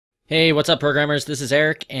Hey, what's up, programmers? This is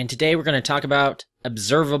Eric, and today we're going to talk about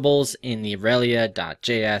observables in the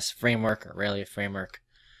Aurelia.js framework, Aurelia framework.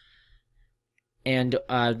 And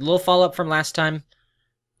a little follow-up from last time.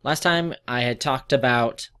 Last time I had talked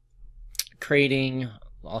about creating,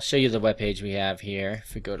 I'll show you the webpage we have here.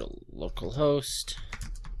 If we go to localhost.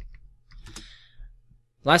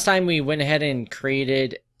 Last time we went ahead and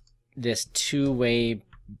created this two-way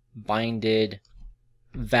binded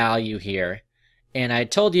value here. And I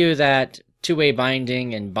told you that two-way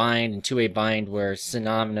binding and bind and two-way bind were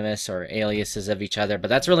synonymous or aliases of each other, but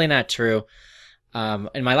that's really not true.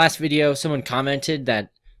 In my last video, someone commented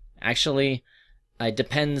that actually it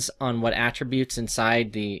depends on what attributes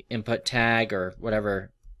inside the input tag or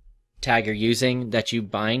whatever tag you're using that you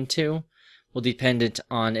bind to will depend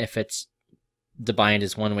on if it's the bind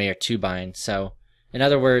is one way or two bind. So in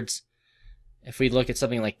other words, if we look at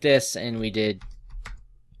something like this and we did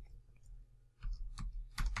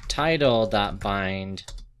title.bind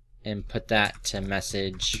and put that to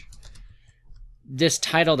message, this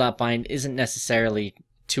title.bind isn't necessarily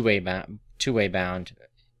two-way bound.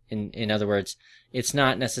 In other words, it's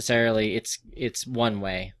not necessarily, it's one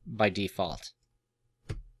way by default.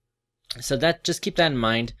 So that, just keep that in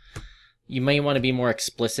mind. You may want to be more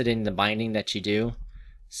explicit in the binding that you do.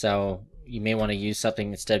 So you may want to use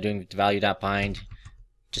something instead of doing value.bind,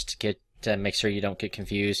 just to make sure you don't get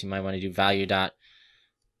confused. You might want to do value.one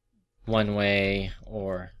way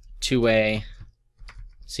or two way,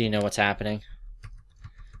 so you know what's happening.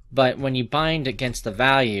 But when you bind against the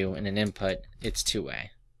value in an input, it's two way,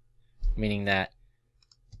 meaning that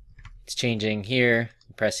it's changing here,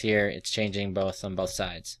 press here, it's changing both on both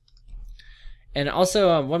sides. And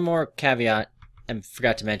also one more caveat I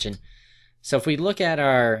forgot to mention. So if we look at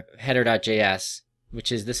our header.js,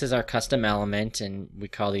 this is our custom element, and we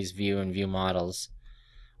call these view and view models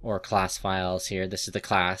or class files here. This is the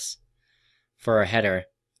class for our header.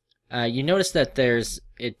 You notice that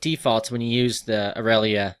it defaults when you use the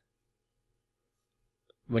Aurelia.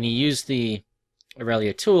 When you use the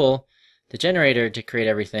Aurelia tool, the generator, to create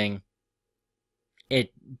everything,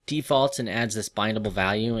 it defaults and adds this bindable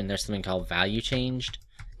value, and there's something called value changed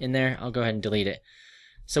in there. I'll go ahead and delete it.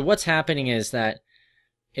 So what's happening is that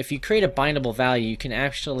if you create a bindable value, you can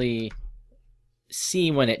actually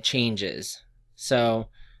see when it changes. So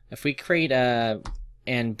if we create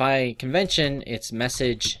and by convention, it's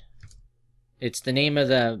message, it's the name of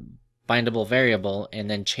the bindable variable and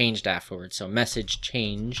then changed afterwards. So message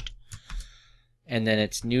changed, and then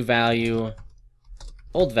it's new value,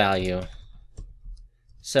 old value.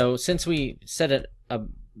 So since we set it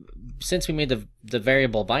since we made the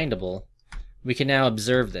variable bindable, we can now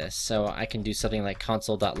observe this. So I can do something like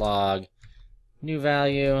console.log new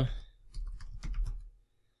value,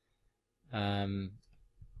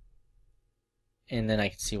 and then I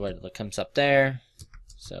can see what comes up there.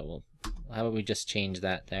 So how about we just change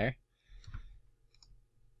that there,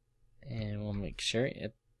 and we'll make sure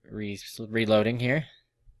it reloading here.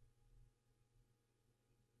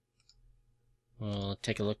 We'll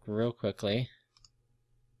take a look real quickly.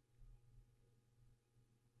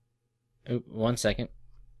 Oop, 1 second.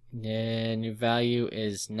 The new value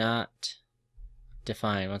is not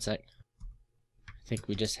defined. 1 sec. I think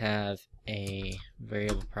we just have a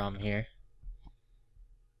variable problem here.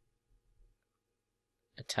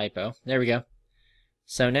 A typo. There we go.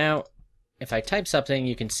 So now, if I type something,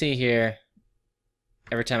 you can see here,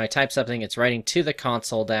 every time I type something, it's writing to the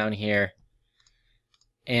console down here,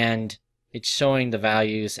 and it's showing the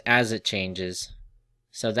values as it changes.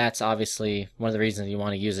 So that's obviously one of the reasons you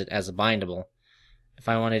want to use it as a bindable. If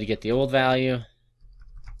I wanted to get the old value,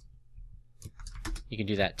 you can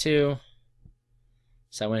do that too.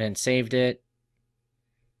 So I went ahead and saved it,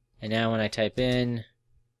 and now when I type in,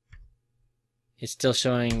 it's still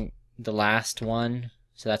showing the last one.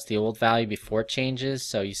 So that's the old value before it changes.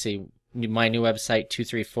 So you see my new website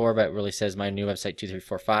 234, but it really says my new website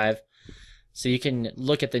 2345. So you can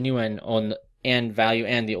look at the new one on and value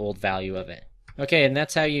and the old value of it. Okay, and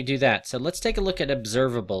that's how you do that. So let's take a look at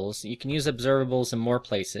observables. You can use observables in more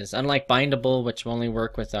places. Unlike bindable, which will only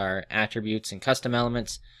work with our attributes and custom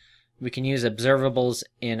elements, we can use observables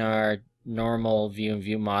in our normal view and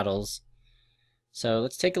view models. So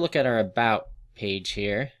let's take a look at our about page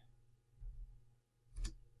here.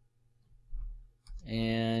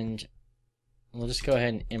 And we'll just go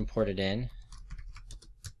ahead and import it in.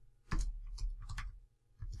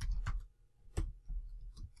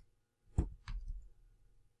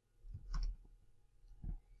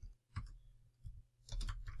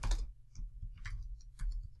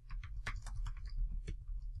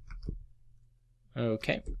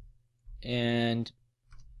 Okay, and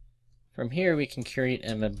From here we can create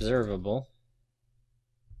an observable.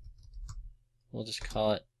 We'll just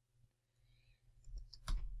call it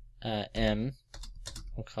M.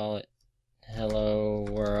 We'll call it hello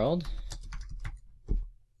world.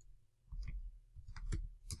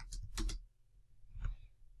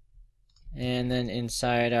 And then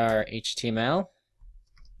inside our HTML,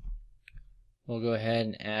 we'll go ahead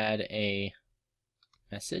and add a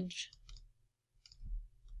message.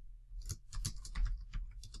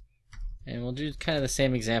 And we'll do kind of the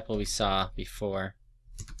same example we saw before,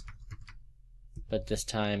 but this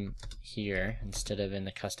time here instead of in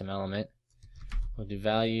the custom element. We'll do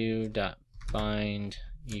value.bind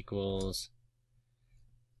equals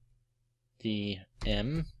the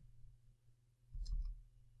M.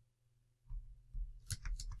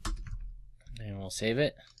 And we'll save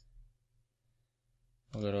it.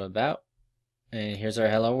 We'll go to about, and here's our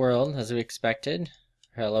hello world as we expected.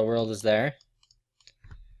 Our hello world is there.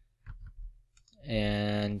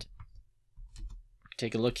 And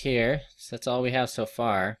take a look here. So that's all we have so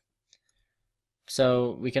far.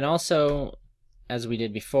 So we can also, as we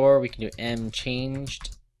did before, we can do M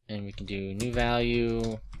changed, and we can do new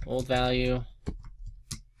value, old value,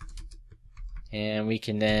 and we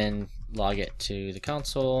can then log it to the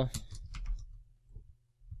console.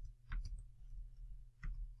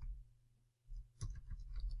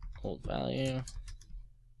 Old value.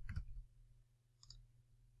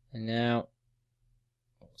 And now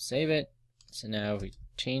we'll save it. So now if we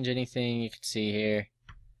change anything, you can see here,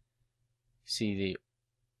 see the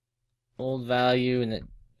old value, and it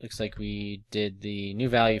looks like we did the new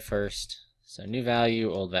value first. So new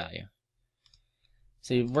value, old value.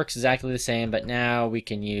 So it works exactly the same, but now we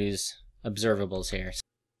can use observables here.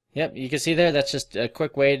 Yep, you can see there, that's just a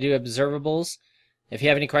quick way to do observables. If you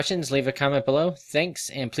have any questions, leave a comment below. Thanks,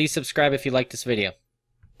 and please subscribe if you like this video.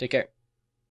 Take care.